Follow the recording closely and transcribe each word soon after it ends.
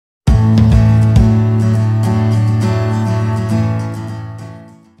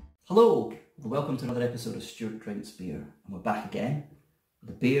welcome to another episode of Stuart Drinks Beer. And we're back again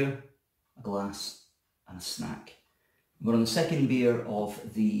with a beer, a glass and a snack. We're on the second beer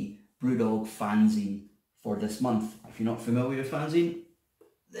of the Brewdog Fanzine for this month. If you're not familiar with Fanzine,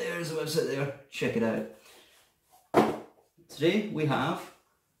 there's a website there, check it out. Today we have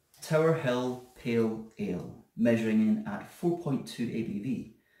Tower Hill Pale Ale, measuring in at 4.2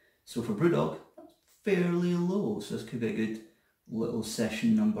 ABV. So for Brewdog, that's fairly low, so this could be a good little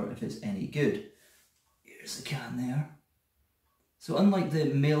session number if it's any good. Here's the can there. So unlike the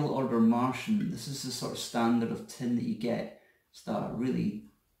mail order Martian, this is the sort of standard of tin that you get. It's that really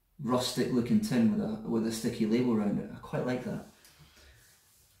rustic looking tin with a sticky label around it. I quite like that.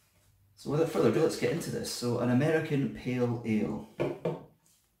 So without further ado, let's get into this. So an American Pale Ale.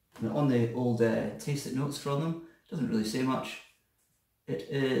 Now on the old tasting notes from them, doesn't really say much. It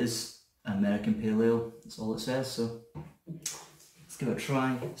is an American Pale Ale, that's all it says, so let's give it a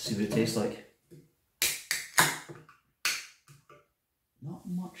try, see what it tastes like. Not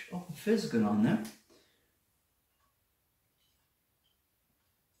much of a fizz going on there.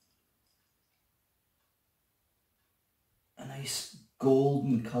 A nice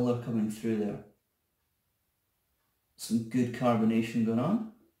golden colour coming through there. Some good carbonation going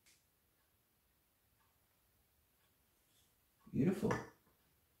on. Beautiful.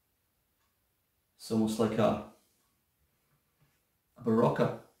 It's almost like a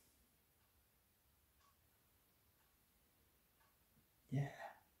Barocca. Yeah,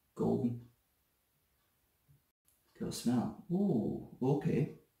 golden. Got a smell. Ooh,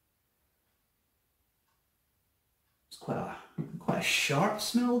 okay. It's quite a sharp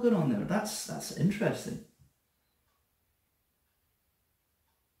smell going on there. That's interesting.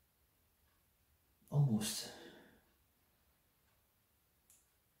 Almost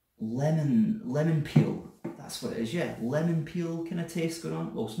lemon peel. That's what it is, yeah. Lemon peel kind of taste going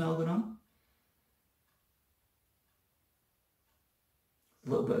on, or smell going on. A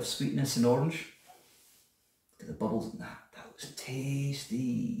little bit of sweetness and orange. Look at the bubbles. That looks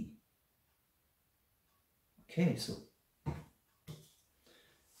tasty. Okay, so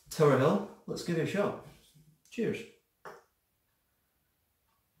Tower Hill, let's give it a shot. Cheers.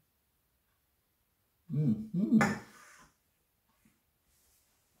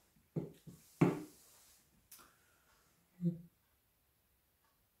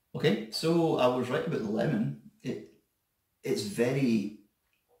 Okay, so I was right about the lemon. It's very,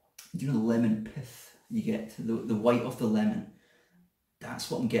 you know, the lemon pith you get, the white of the lemon.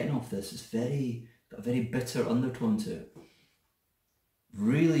 That's what I'm getting off this. It's got a very bitter undertone to it.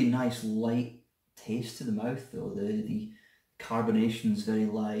 Really nice light taste to the mouth though. The carbonation is very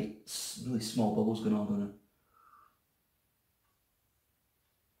light, really small bubbles going on.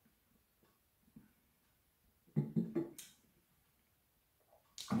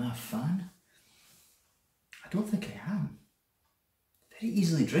 Am I a fan? I don't think I am. Very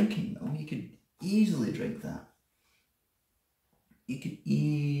easily drinking though. You could easily drink that. You could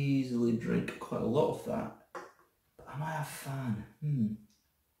easily drink quite a lot of that. But am I a fan?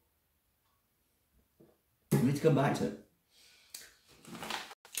 I need to come back to it.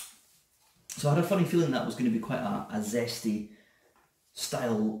 So I had a funny feeling that was going to be quite a zesty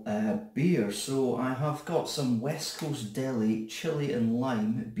style beer. So I have got some West Coast Deli chili and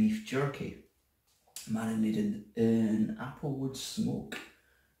lime beef jerky, marinated in applewood smoke.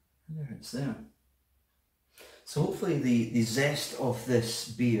 And there it's there. So hopefully the zest of this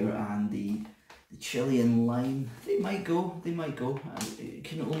beer and the chili and lime, they might go. It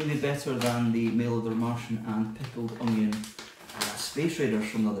can only be better than the mail order Martian and pickled onion Space Raiders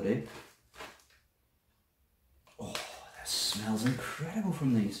from the other day. Oh, that smells incredible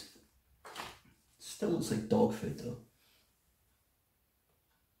from these. Still looks like dog food though.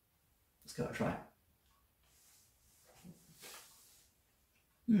 Let's give it a try.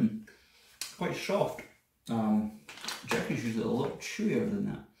 Quite soft. Jerky's usually a lot chewier than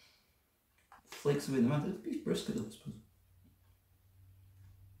that. Flakes away in the mouth. It's beef brisket though, I suppose.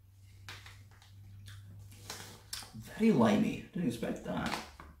 Very limey. Didn't expect that.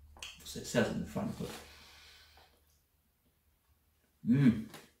 It says it in the front, but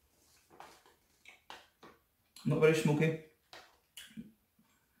not very smoky.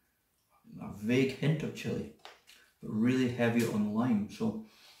 A vague hint of chili, but really heavy on the lime. So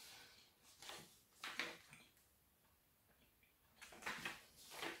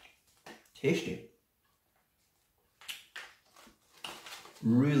tasty.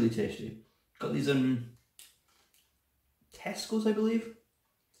 Really tasty. Got these in Tesco's, I believe.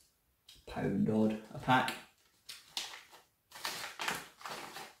 £1 odd a pack.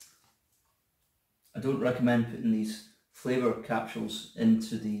 I don't recommend putting these flavour capsules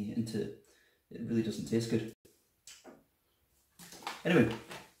into it really doesn't taste good. Anyway,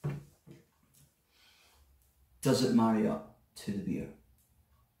 does it marry up to the beer?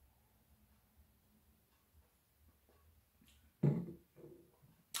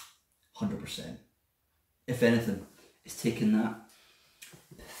 %. If anything, it's taken that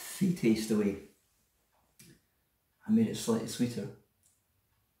pithy taste away and made it slightly sweeter.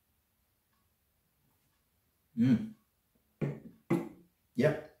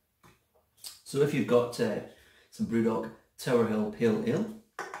 Yep. So if you've got some Brewdog Tower Hill Pale Ale,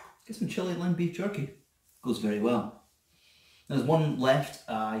 get some chili lamb beef jerky. Goes very well. There's one left.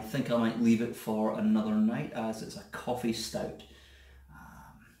 I think I might leave it for another night as it's a coffee stout.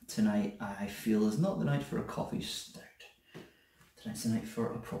 Tonight I feel is not the night for a coffee stout. Tonight's the night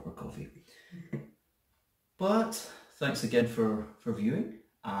for a proper coffee. But thanks again for viewing,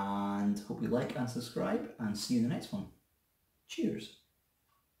 and hope you like and subscribe, and see you in the next one. Cheers.